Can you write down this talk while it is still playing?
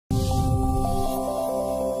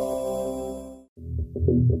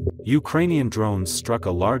Ukrainian drones struck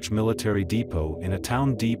a large military depot in a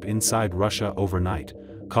town deep inside Russia overnight,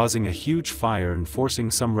 causing a huge fire and forcing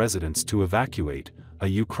some residents to evacuate, a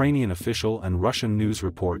Ukrainian official and Russian news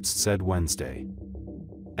reports said Wednesday.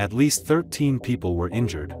 At least 13 people were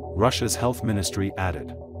injured, Russia's health ministry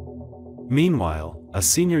added. Meanwhile, a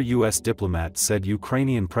senior U.S. diplomat said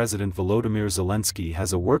Ukrainian President Volodymyr Zelenskyy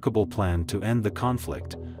has a workable plan to end the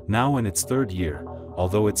conflict, now in its third year,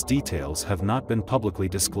 although its details have not been publicly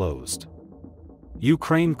disclosed.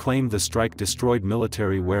 Ukraine claimed the strike destroyed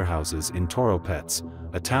military warehouses in Toropets,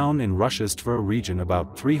 a town in Russia's Tver region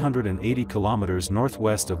about 380 kilometers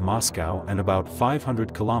northwest of Moscow and about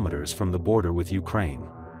 500 kilometers from the border with Ukraine.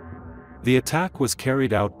 The attack was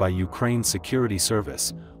carried out by Ukraine's security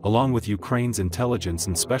service, along with Ukraine's intelligence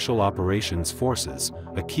and special operations forces,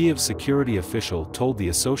 a Kiev security official told the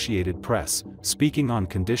Associated Press, speaking on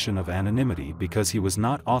condition of anonymity because he was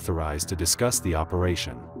not authorized to discuss the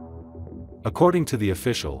operation. According to the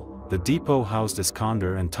official, the depot housed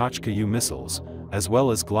Iskander and Tochka-U missiles, as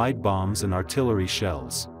well as glide bombs and artillery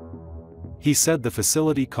shells. He said the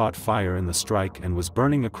facility caught fire in the strike and was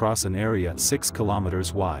burning across an area 6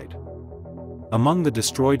 kilometers wide. Among the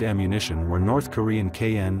destroyed ammunition were North Korean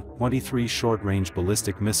Kn-23 short-range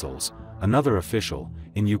ballistic missiles, another official,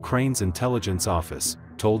 in Ukraine's intelligence office,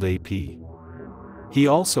 told AP. He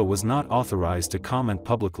also was not authorized to comment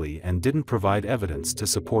publicly and didn't provide evidence to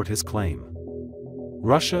support his claim.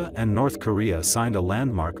 Russia and North Korea signed a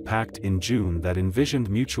landmark pact in June that envisioned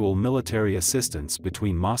mutual military assistance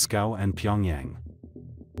between Moscow and Pyongyang.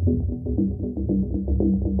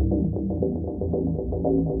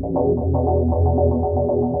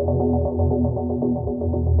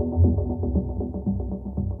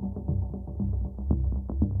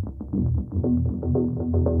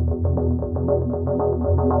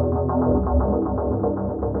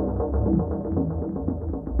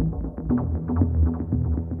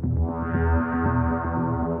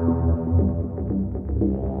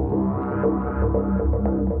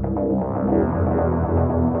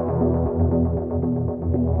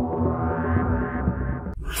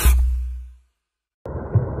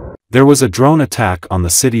 There was a drone attack on the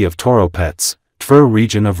city of Toropets, Tver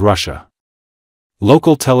region of Russia.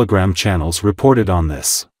 Local Telegram channels reported on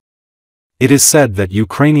this. It is said that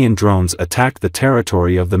Ukrainian drones attacked the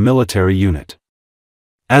territory of the military unit.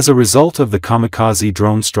 As a result of the kamikaze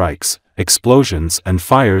drone strikes, explosions and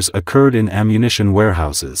fires occurred in ammunition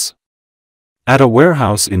warehouses. At a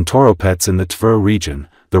warehouse in Toropets in the Tver region,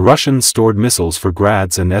 the Russians stored missiles for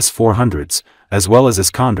Grads and S-400s, as well as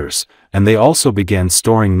Iskanders, and they also began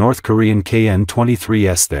storing North Korean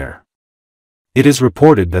Kn-23s there. It is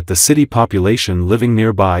reported that the city population living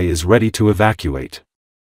nearby is ready to evacuate.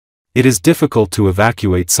 It is difficult to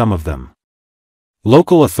evacuate some of them.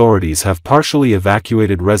 Local authorities have partially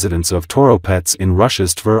evacuated residents of Toropets in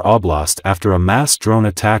Russia's Tver Oblast after a mass drone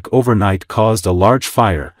attack overnight caused a large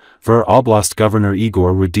fire, Tver Oblast Governor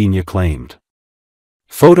Igor Rudinya claimed.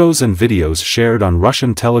 Photos and videos shared on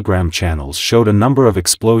Russian Telegram channels showed a number of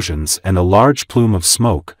explosions and a large plume of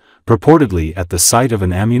smoke, purportedly at the site of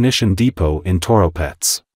an ammunition depot in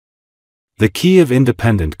Toropets. The Kyiv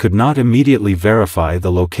Independent could not immediately verify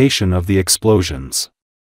the location of the explosions.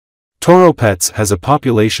 Toropets has a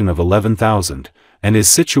population of 11,000, and is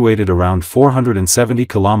situated around 470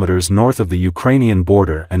 kilometers north of the Ukrainian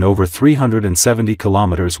border and over 370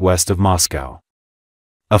 kilometers west of Moscow.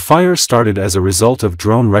 A fire started as a result of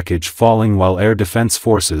drone wreckage falling while air defense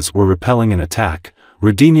forces were repelling an attack,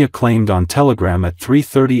 Rudinya claimed on Telegram at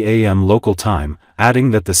 3:30 a.m. local time,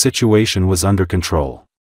 adding that the situation was under control.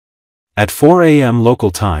 At 4 a.m. local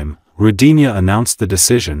time, Rudinya announced the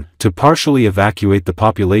decision to partially evacuate the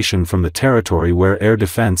population from the territory where air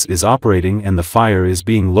defense is operating and the fire is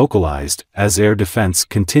being localized as air defense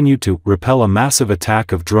continued to repel a massive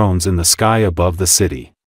attack of drones in the sky above the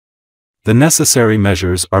city. The necessary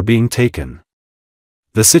measures are being taken.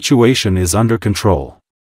 The situation is under control.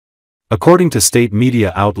 According to state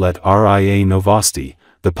media outlet RIA Novosti,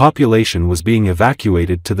 the population was being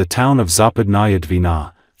evacuated to the town of Zapadnaya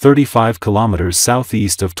Dvina, 35 kilometers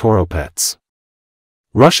southeast of Toropets.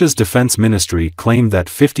 Russia's defense ministry claimed that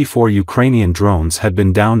 54 Ukrainian drones had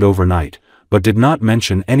been downed overnight, but did not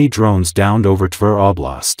mention any drones downed over Tver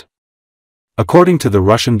Oblast. According to the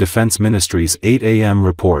Russian Defense Ministry's 8 a.m.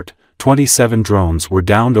 report, 27 drones were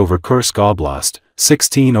downed over Kursk Oblast,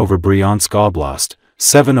 16 over Bryansk Oblast,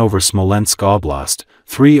 7 over Smolensk Oblast,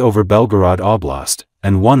 3 over Belgorod Oblast,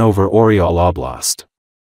 and 1 over Oryol Oblast.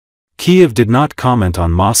 Kiev did not comment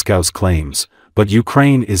on Moscow's claims, but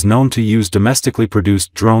Ukraine is known to use domestically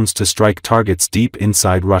produced drones to strike targets deep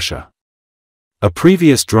inside Russia. A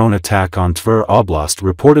previous drone attack on Tver Oblast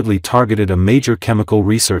reportedly targeted a major chemical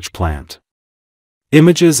research plant.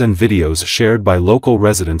 Images and videos shared by local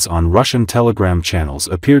residents on Russian Telegram channels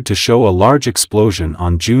appeared to show a large explosion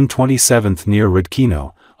on June 27 near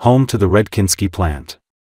Rudkino, home to the Redkinsky plant.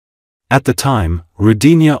 At the time,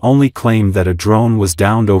 Rudynia only claimed that a drone was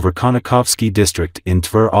downed over Konyakovsky district in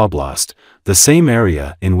Tver Oblast, the same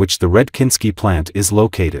area in which the Redkinsky plant is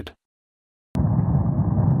located.